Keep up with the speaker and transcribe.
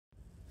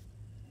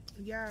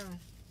Y'all,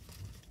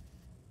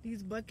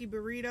 these Veggie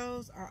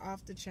Burritos are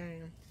off the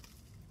chain.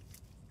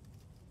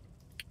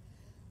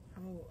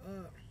 Hold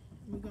up.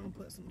 We're gonna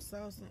put some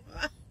sauce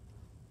on.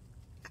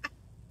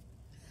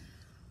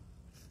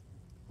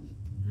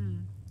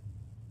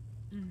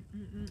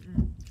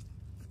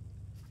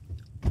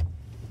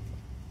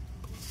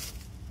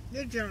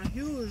 This junk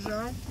huge,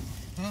 y'all.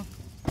 Huh?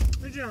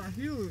 This junk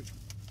huge.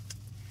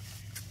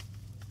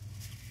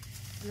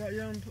 What,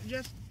 you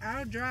just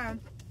I'll drive.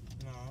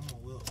 No, I'm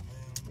gonna whip, man.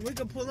 We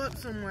could pull up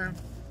somewhere.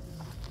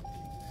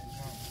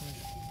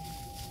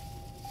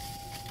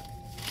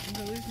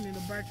 You at least need a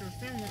bite your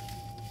sandwich.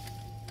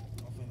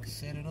 I'm finna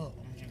set it up.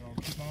 I'm just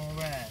gonna keep on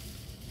riding.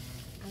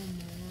 Oh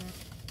my God.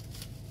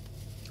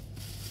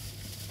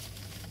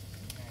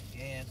 Got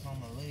gas on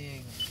my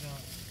legs and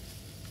junk.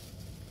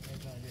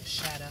 They're gonna just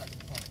shot out the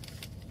pump.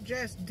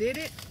 Just did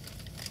it?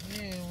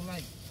 Yeah, it was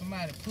like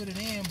somebody put it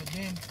in, but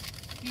then,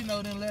 you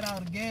know, then let all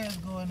the gas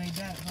go in they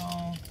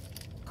doggone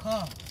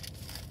car.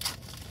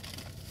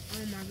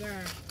 Oh my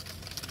God.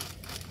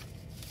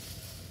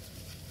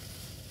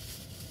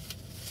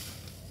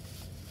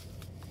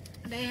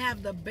 They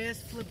have the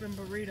best flipping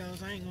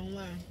burritos, I ain't gonna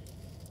lie.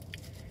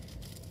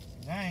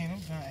 Dang,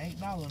 I'm trying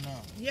 $8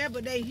 now. Yeah,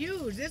 but they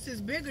huge. This is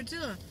bigger too.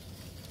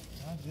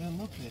 I just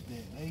looked at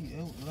that.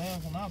 The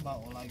last one I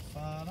bought was like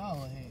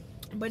 $5 here.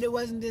 But it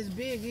wasn't this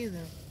big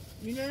either.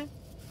 You know?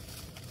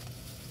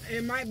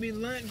 It might be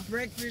lunch,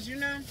 breakfast, you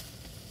know?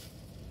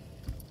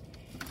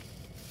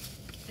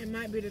 It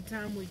might be the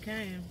time we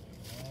came.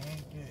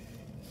 Ain't that.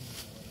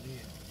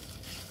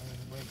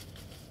 That's what it is.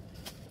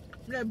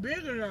 They're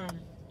bigger though.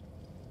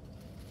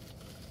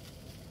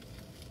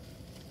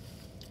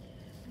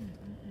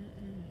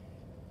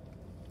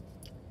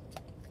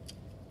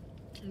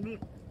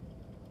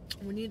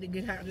 We need to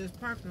get out of this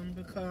parking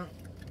because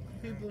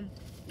people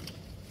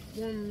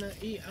want to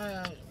eat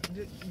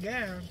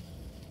gas,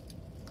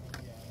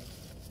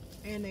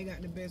 and they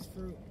got the best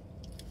fruit.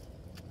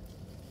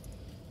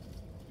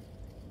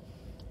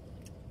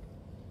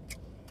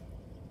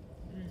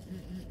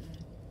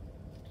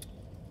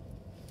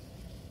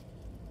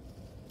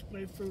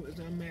 Their fruit is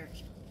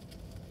unmatched.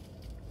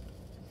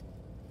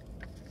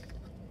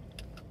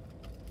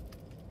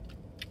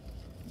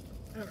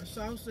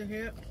 Salsa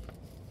here.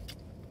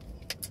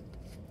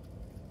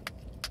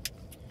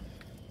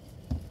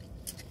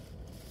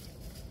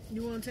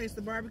 You want to taste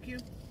the barbecue?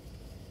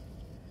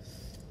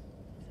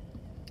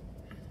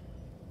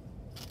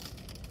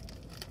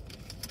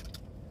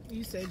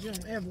 You said you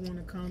don't ever want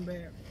to come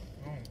back.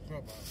 I don't care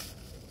about it.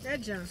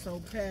 That junk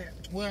so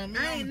packed. Well, I mean,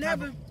 I ain't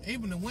never.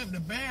 Even the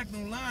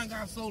bathroom line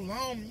got so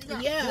long. You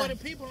got Yeah. 40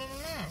 people on the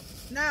line.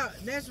 No,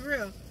 that's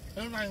real.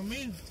 It's like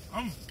me.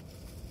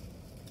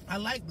 I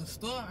like the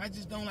store. I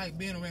just don't like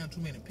being around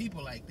too many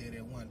people like that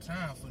at one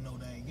time for no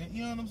dang.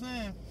 You know what I'm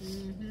saying?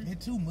 Mm-hmm.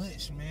 It's too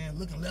much, man.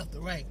 Looking left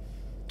to right.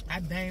 I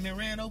dang and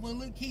ran over a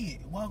little kid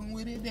walking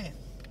with his dad.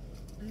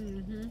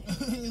 Mm-hmm.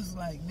 It's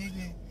like,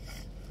 nigga.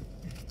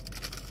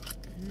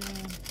 No.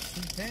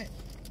 See that?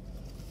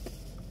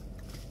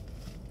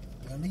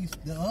 At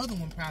least the other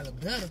one probably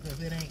better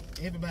because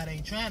everybody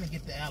ain't trying to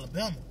get to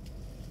Alabama.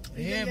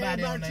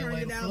 Everybody on their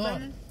way to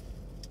Florida.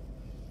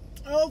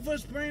 Oh, for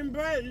spring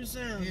break, you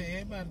saying? Yeah,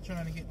 everybody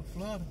trying to get to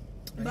Florida.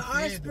 But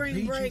our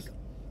spring break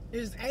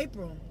is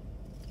April.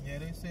 Yeah,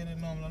 they said it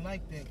normally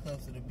like that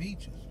because of the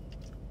beaches.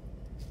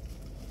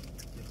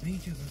 The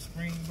beaches and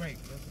spring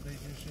break. That's what they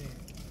just said.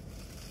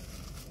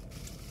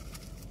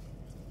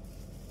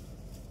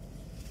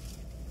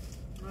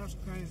 That's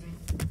crazy.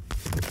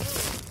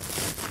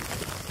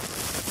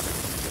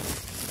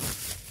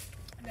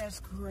 That's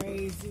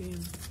crazy.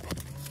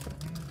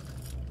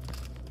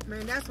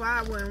 Man, that's why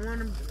I wouldn't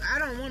want to. I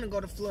don't want to go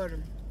to Florida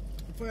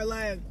for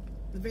like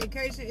the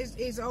vacation.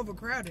 It's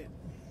overcrowded.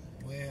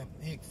 Well,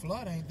 heck,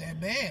 Florida ain't that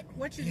bad.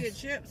 What you get,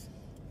 chips?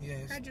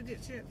 Yes. How'd you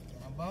get chips?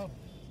 I bought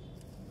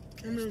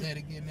them. Instead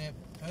of getting that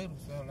potato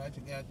salad, I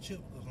just got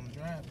chips because I'm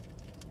driving.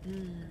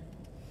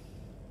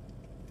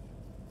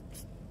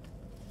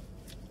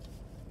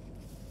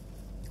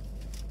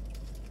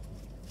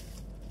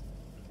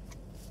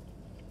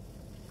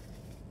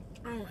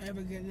 I don't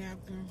ever get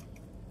napkins.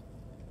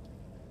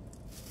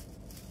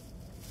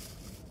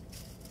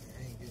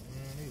 I ain't getting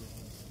none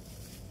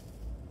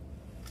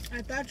either.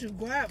 I thought you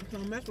grabbed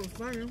some. That's what's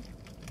funny.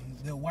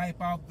 They'll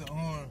wipe off the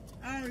arm.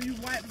 Oh, you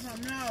wiped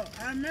something out.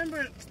 I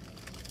remember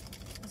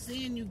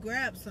seeing you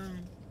grab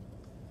some.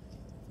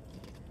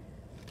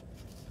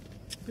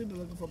 People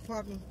looking for a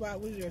parking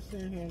spot. We just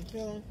sitting here and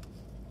chilling.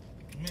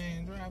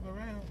 Man, drive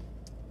around.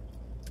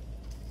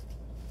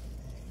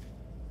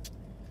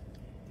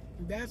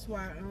 That's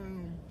why,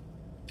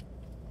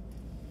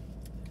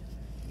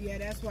 yeah,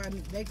 that's why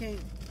they can't.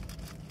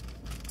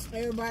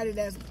 Everybody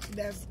that's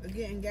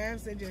getting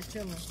gas, they just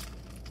chilling.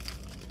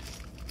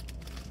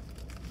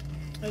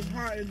 It's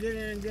hard to get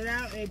in and get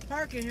out. They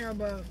park in here,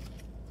 but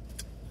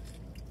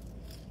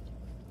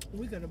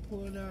we could have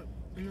pulled up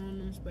and on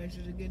them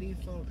spaces to get these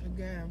folks a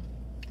gas.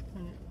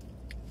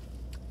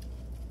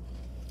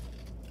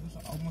 There's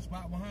an open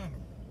spot behind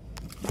them.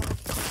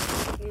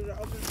 There's an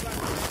open spot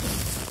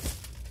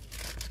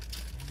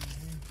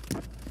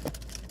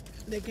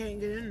They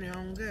can't get in there, I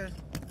don't guess.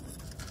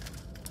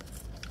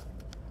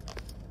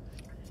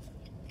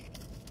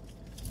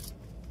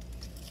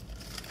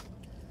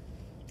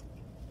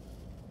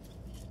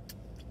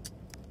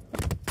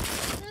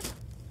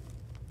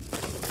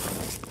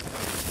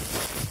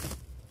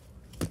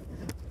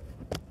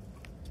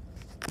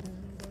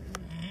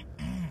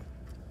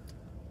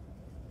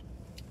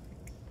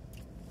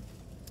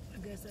 I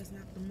guess that's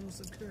not the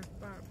most secure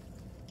spot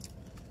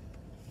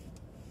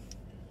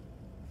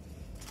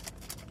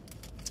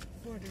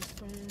for this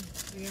phone.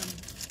 Yeah,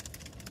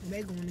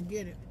 they gonna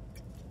get it.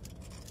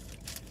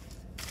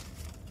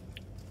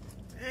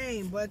 I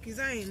ain't Buc-ee's.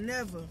 I ain't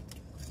never.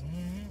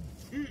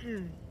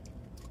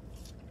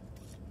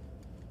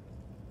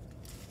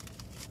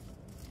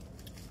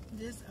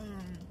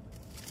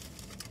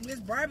 This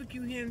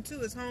barbecue here too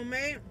is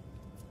homemade.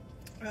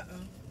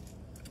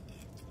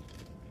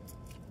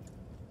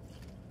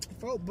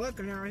 Folk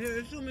bucking out here.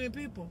 There's too many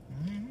people.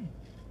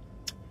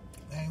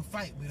 They ain't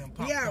fight with them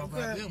popped off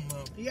out them.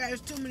 Yeah,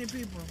 it's too many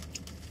people.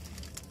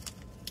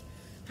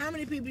 How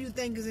many people you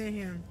think is in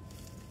here?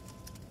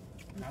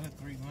 Probably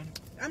 300.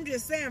 I'm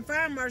just saying,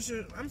 fire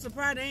marshal. I'm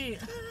surprised they ain't.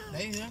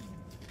 They here.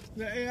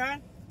 They are?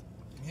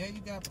 Yeah,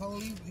 you got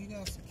police, you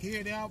got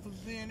security officers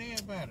there and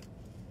everybody.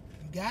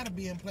 You gotta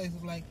be in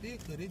places like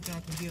this, cause it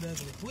junk can get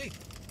ugly quick.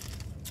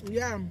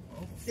 Yeah.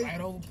 Fight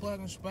over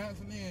parking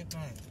spots and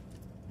everything.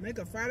 Make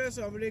a fight us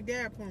over the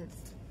gas pump.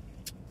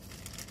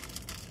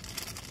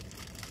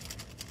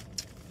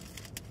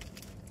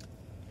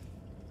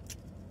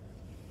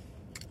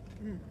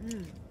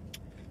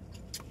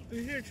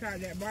 You should try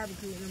that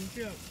barbecue with them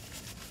chips.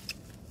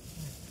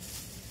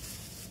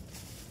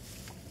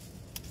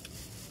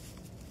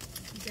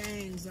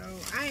 Dang, so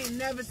I ain't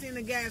never seen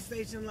a gas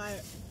station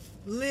like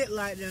lit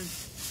like them.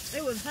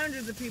 There was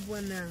hundreds of people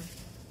in there.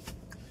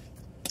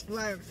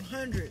 Like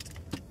hundreds.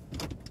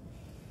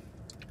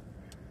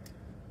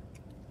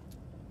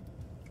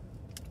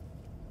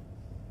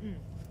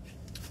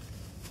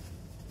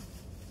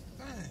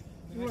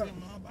 What?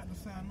 I'm about to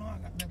say, I know I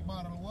got that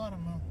bottle of water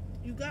now.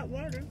 You got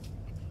water.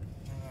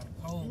 I got a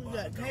cold You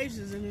got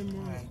cases in them.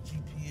 All right,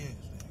 GPS.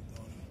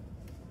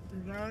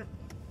 You got it?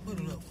 Put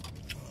it up.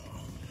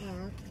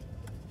 Alright.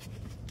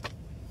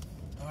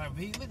 All right,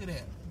 V, look at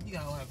that. You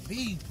got like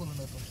V pulling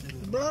up some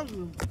shit.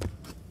 Brother.